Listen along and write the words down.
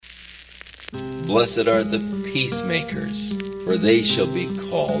Blessed are the peacemakers, for they shall be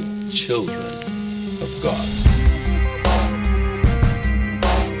called children of God.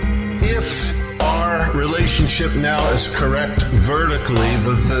 If our relationship now is correct vertically,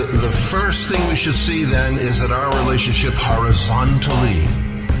 the first thing we should see then is that our relationship horizontally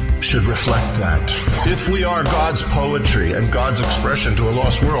should reflect that. If we are God's poetry and God's expression to a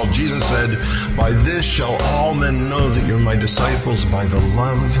lost world, Jesus said, "By this shall all men know that you're my disciples, by the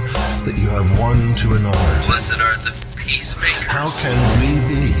love that you have one to another." Blessed are the peacemakers. How can we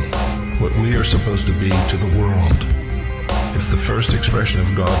be what we are supposed to be to the world if the first expression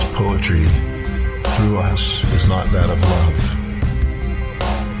of God's poetry through us is not that of love?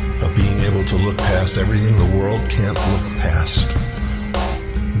 Of being able to look past everything the world can't look past.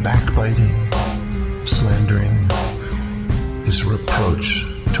 Backbiting, slandering is a reproach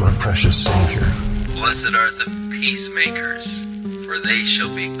to our precious Savior. Blessed are the peacemakers, for they shall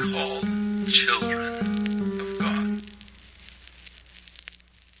be called children